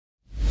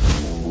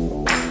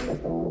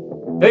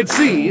At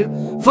C,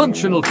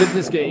 Functional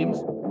Fitness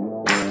Games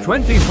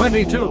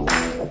 2022.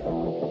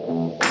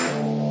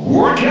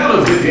 Workout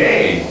of the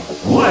day.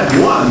 What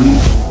one?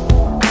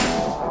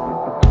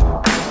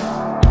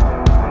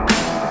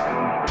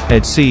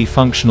 Ed C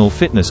Functional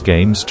Fitness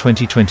Games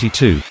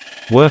 2022.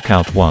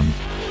 Workout 1.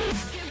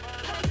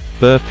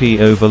 Burpee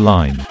over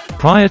line.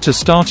 Prior to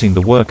starting the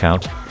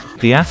workout,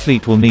 the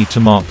athlete will need to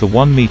mark the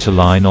 1 meter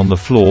line on the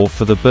floor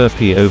for the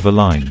burpee over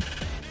line.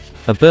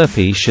 A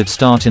burpee should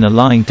start in a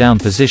lying down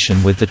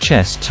position with the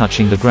chest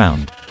touching the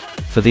ground.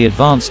 For the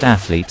advanced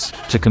athletes,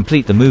 to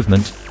complete the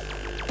movement,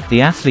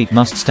 the athlete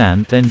must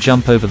stand then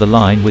jump over the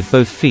line with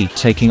both feet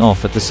taking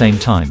off at the same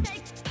time.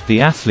 The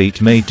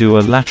athlete may do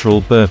a lateral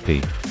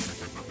burpee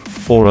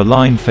or a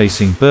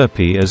line-facing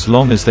burpee as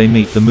long as they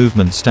meet the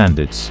movement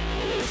standards.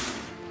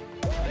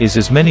 Is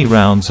as many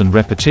rounds and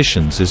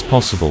repetitions as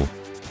possible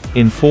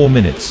in 4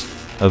 minutes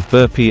of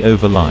burpee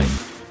over line.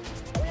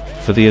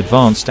 For the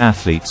advanced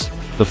athletes,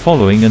 the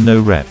following are no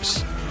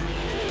reps.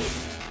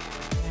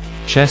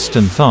 Chest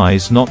and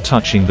thighs not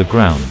touching the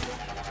ground.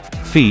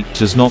 Feet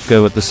does not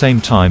go at the same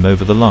time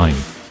over the line.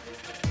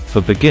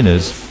 For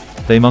beginners,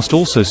 they must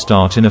also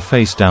start in a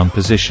face-down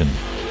position,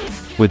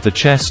 with the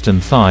chest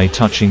and thigh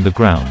touching the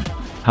ground.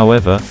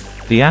 However,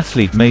 the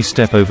athlete may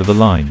step over the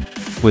line,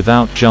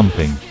 without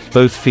jumping.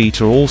 Both feet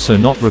are also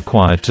not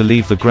required to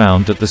leave the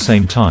ground at the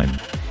same time.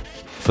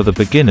 For the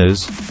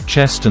beginners,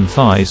 chest and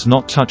thighs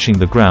not touching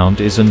the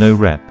ground is a no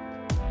rep.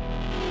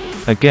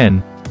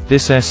 Again,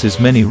 this is as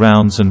many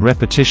rounds and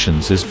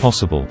repetitions as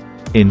possible,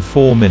 in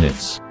 4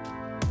 minutes.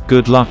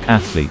 Good luck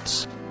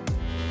athletes.